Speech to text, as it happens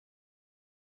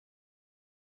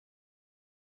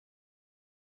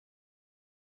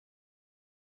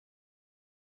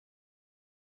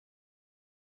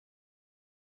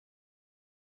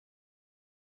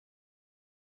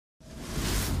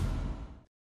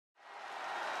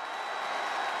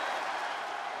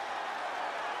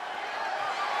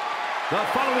The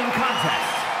following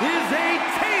contest is a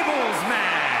tables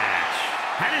match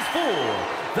and is for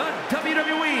the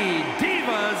WWE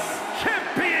Divas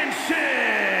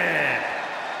Championship.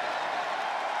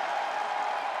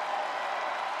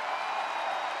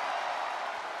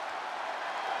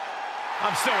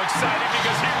 I'm so excited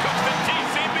because here comes the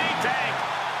TCB tank.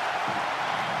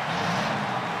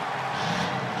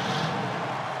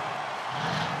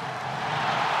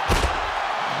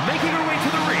 Making her way to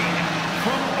the ring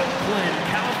from Oakland,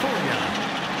 California,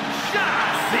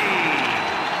 ShoTZi.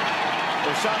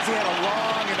 Well, ShoTZi had a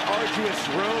long and arduous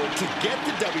road to get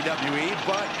to WWE,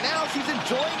 but now she's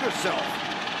enjoying herself.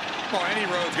 Well, any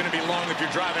road's going to be long if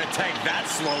you're driving a tank that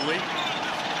slowly.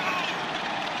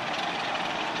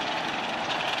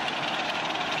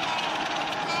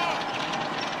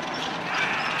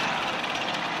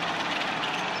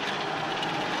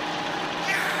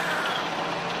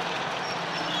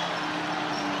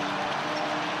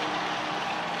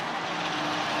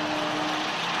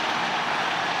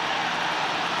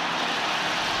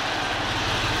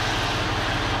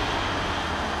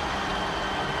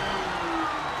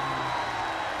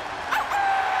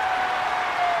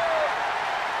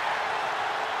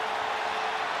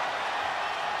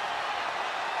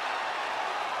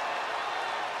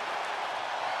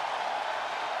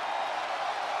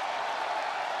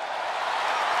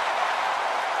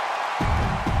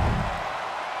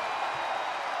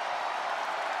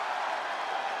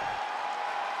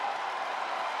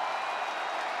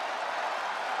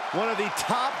 One of the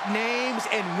top names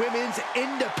in women's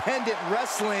independent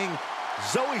wrestling,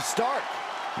 Zoey Stark.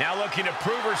 Now looking to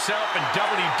prove herself in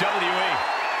WWE.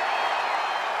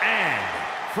 And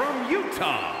from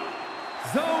Utah,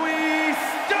 Zoey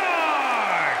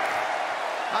Stark.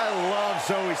 I love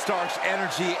Zoey Stark's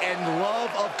energy and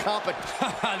love of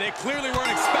competition. They clearly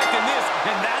weren't expecting this,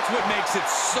 and that's what makes it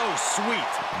so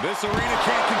sweet. This arena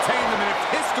can't contain them, and if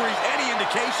history's any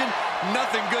indication,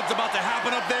 nothing good's about to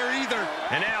happen up there either.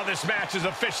 And now this match has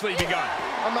officially begun.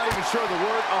 I'm not even sure the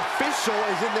word official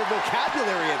is in their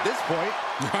vocabulary at this point.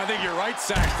 I think you're right,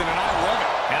 Saxton, and I love it.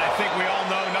 And I think we all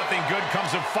know nothing good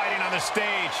comes of fighting on the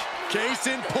stage. Case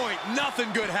in point,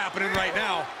 nothing good happening right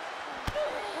now.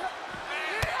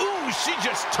 Ooh, she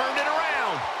just turned it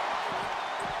around.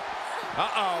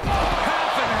 Uh-oh.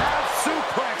 Half and half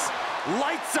suplex.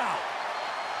 Lights out.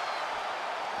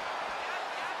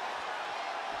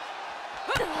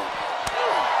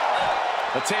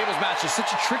 A tables match is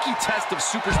such a tricky test of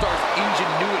superstars'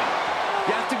 ingenuity.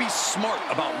 You have to be smart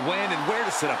about when and where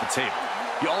to set up a table.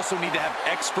 You also need to have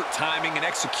expert timing and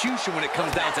execution when it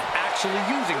comes down to actually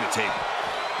using the table.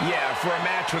 Yeah, for a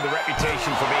match with a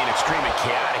reputation for being extremely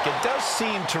chaotic, it does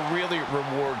seem to really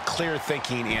reward clear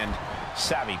thinking and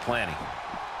savvy planning.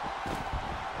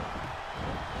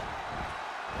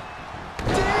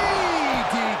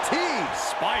 DDT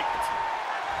Spiked.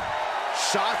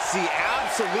 ShoTZi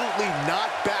absolutely not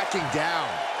backing down.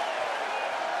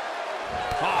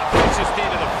 Oh, vicious knee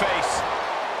to the face.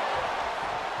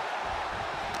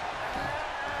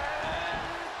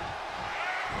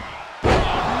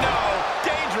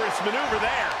 Maneuver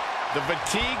there. The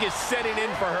fatigue is setting in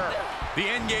for her. The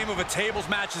end game of a tables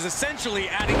match is essentially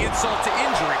adding insult to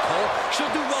injury, Cole.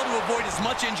 She'll do well to avoid as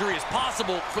much injury as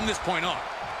possible from this point on.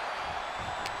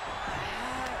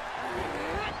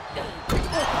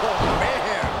 Oh, man.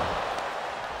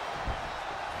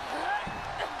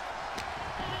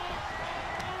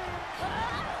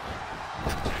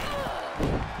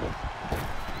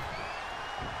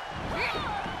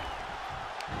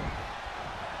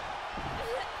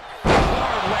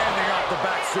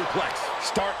 Suplex.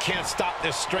 Stark can't stop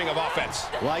this string of offense.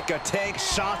 Like a tank,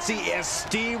 ShoTZi is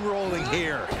steamrolling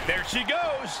here. There she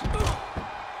goes.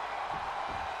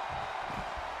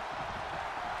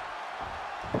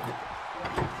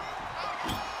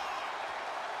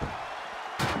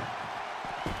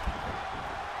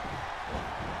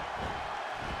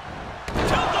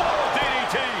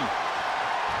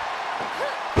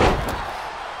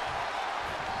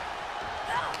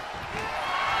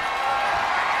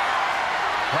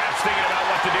 Perhaps thinking about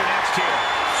what to do next here.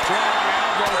 Strong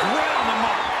elbows right on the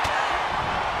mark.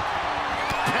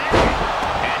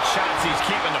 And ShoTZi's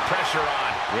keeping the pressure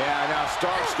on. Yeah, now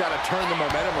Stark's got to turn the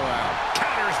momentum around.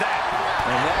 Counters that.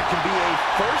 And that can be a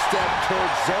first step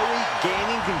towards Zoey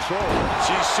gaining control.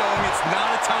 She's showing it's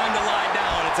not a time to lie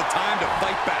down. It's a time to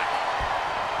fight back.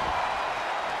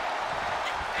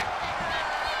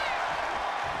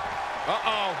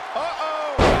 Uh-oh.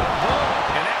 Uh-oh.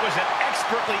 And that was an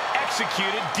expertly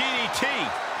executed DDT.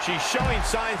 She's showing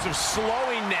signs of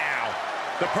slowing now.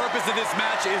 The purpose of this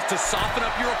match is to soften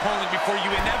up your opponent before you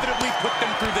inevitably put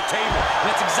them through the table. And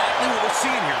that's exactly what we're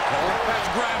seeing here, Cole. That's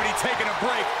gravity taking a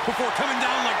break before coming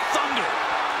down like thunder.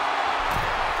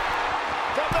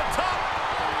 From the top.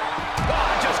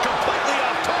 Oh, just completely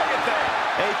off target there.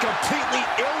 A completely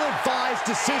ill-advised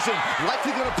decision.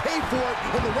 Likely going to pay for it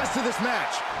in the rest of this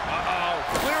match. Uh-oh.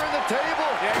 Clearing the table.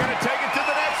 Yeah, going to take it to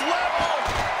the next level.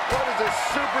 What is this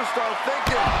superstar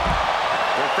thinking?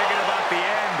 They're thinking about the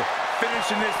end.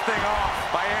 Finishing this thing off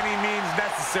by any means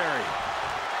necessary.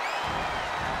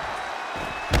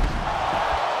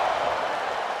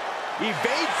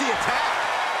 Evades the attack.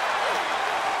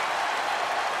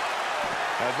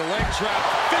 As the leg trap,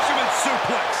 fisherman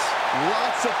suplex.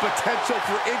 Lots of potential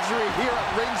for injury here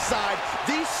at ringside.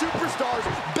 These superstars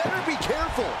better be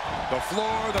careful. The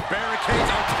floor, the barricades,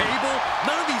 our table,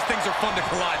 none of these things are fun to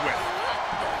collide with.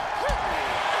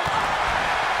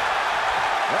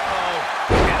 Uh-oh.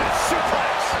 And a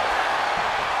suplex.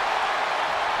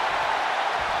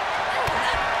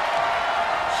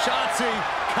 ShoTZi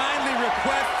kindly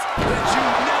requests that you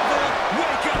never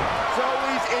wake up.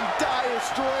 Zoey's in dire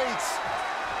straits.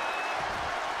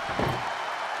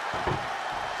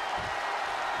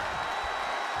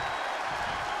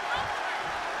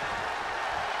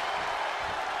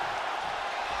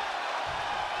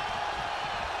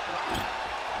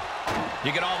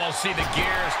 You can almost see the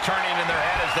gears turning in their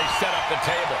head as they set up the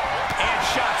table. And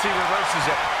ShoTZi reverses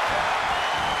it.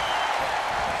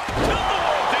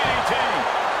 Tilt-a-whirl DDT.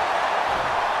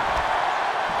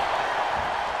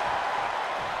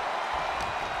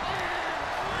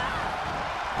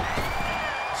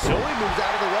 Zoey moves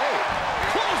out of the way.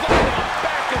 Clothesline to the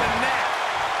back of the neck.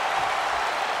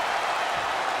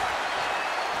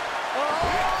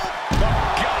 Oh,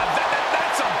 God,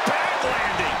 that's a bad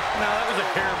landing. Now, that was a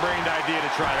harebrained idea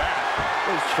to try that.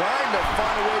 He's trying to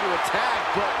find a way to attack,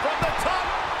 but from the top.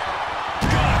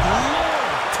 Good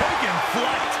Lord, taking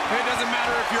flight. It doesn't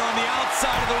matter if you're on the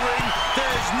outside of the ring.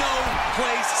 There is no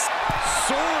place.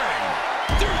 Soaring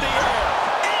through the air.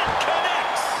 It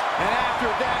connects. And after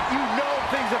that, you know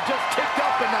things have just kicked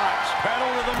up a notch.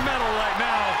 Pedal to the metal right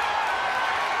now.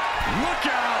 Look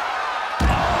out.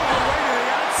 All the way to the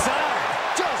outside.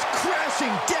 Just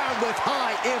crashing down with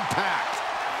high impact.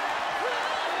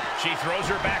 She throws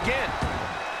her back in.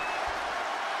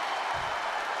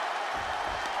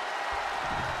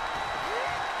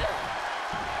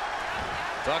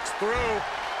 Ducks through.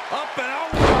 Up and out.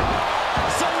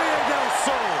 Zoey del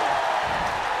Sol.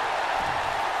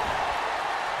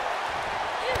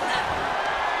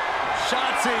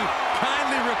 ShoTZi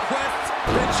kindly requests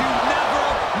that you never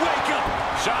wake up.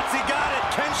 ShoTZi got it.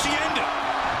 Can she end it?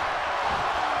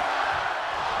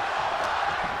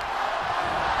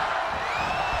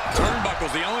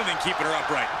 Turnbuckle's the only thing keeping her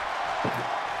upright.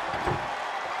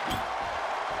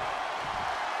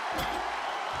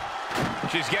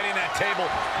 She's getting that table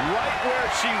right where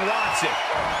she wants it.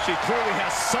 She clearly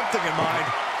has something in mind.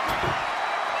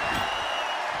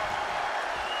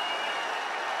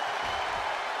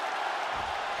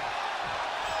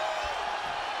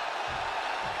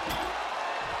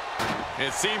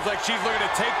 It seems like she's looking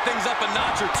to take things up a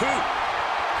notch or two.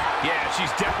 Yeah,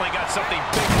 she's definitely got something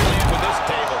big planned with this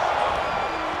table.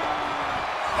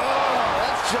 Oh,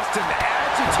 that's just an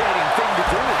agitating thing to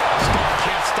do. Still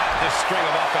can't stop this string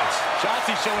of offense.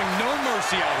 ShoTZi showing no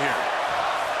mercy out here.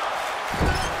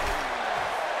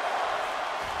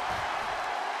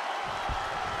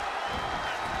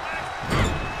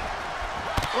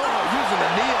 Oh, using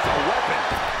the knee as a weapon.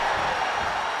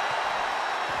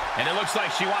 And it looks like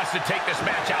she wants to take this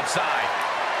match outside.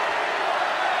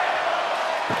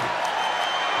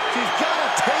 She's got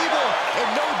a table and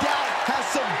no doubt has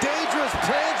some dangerous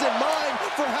plans in mind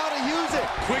for how to use it.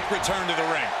 Quick return to the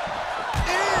ring.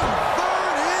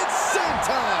 Inverted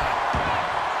senton.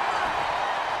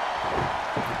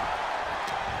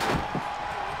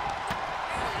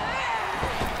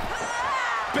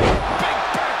 Big back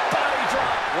body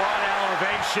drop. What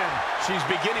elevation. She's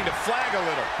beginning to flag a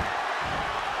little.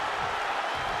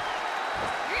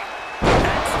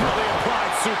 Expertly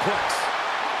applied suplex.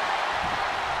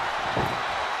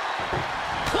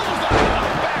 Clothesline to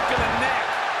the back of the neck.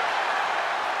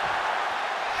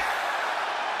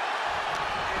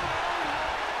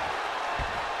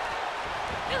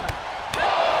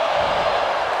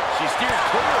 She steers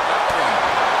clear of that one.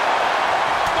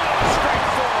 Oh, straight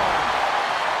forward.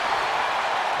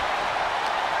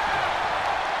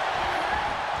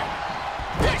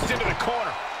 Placed into the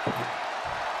corner.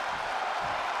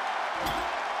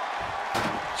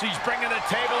 She's bringing the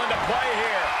table into play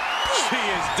here. She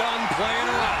is done playing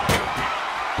around.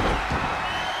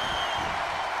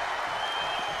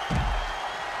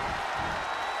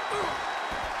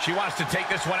 She wants to take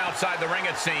this one outside the ring,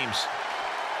 it seems.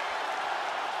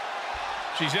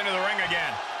 She's into the ring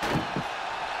again.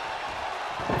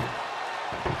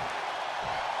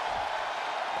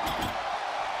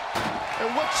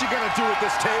 And what's she gonna do at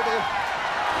this table?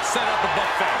 Set up a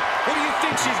buffet. What do you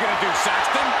think she's gonna do,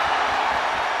 Saxton?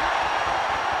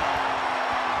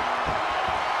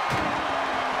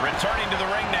 Returning to the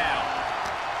ring now.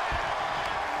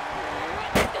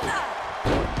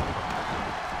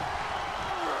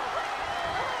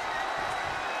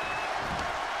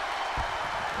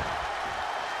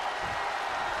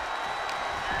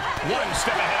 One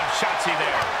step ahead of ShoTZi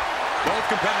there. Both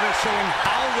competitors showing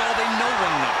how well they know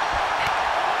one another.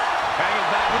 Hanging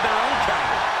back with their own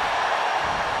counter.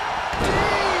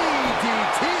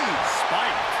 DDT!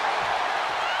 Spike.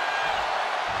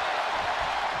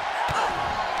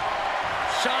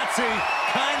 ShoTZi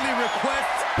kindly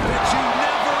requests that you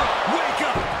never wake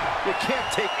up. You can't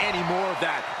take any more of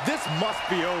that. This must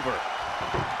be over.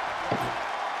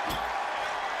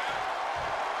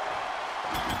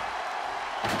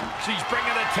 She's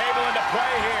bringing the table into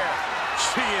play here.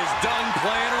 She is done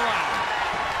playing around.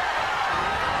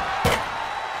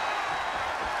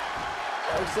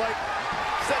 Looks like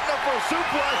setting up for a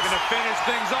suplex. Going to finish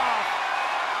things off.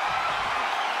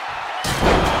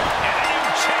 And a new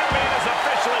champion is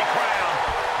officially crowned.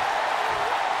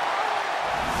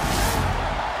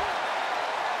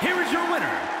 Here is your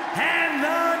winner, and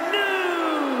the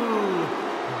new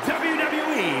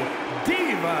WWE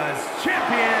Divas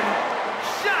Champion,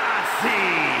 ShoTZi.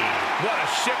 What a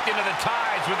shift into the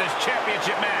tides with this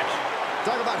championship match.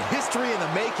 Talk about history in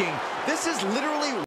the making. This is literally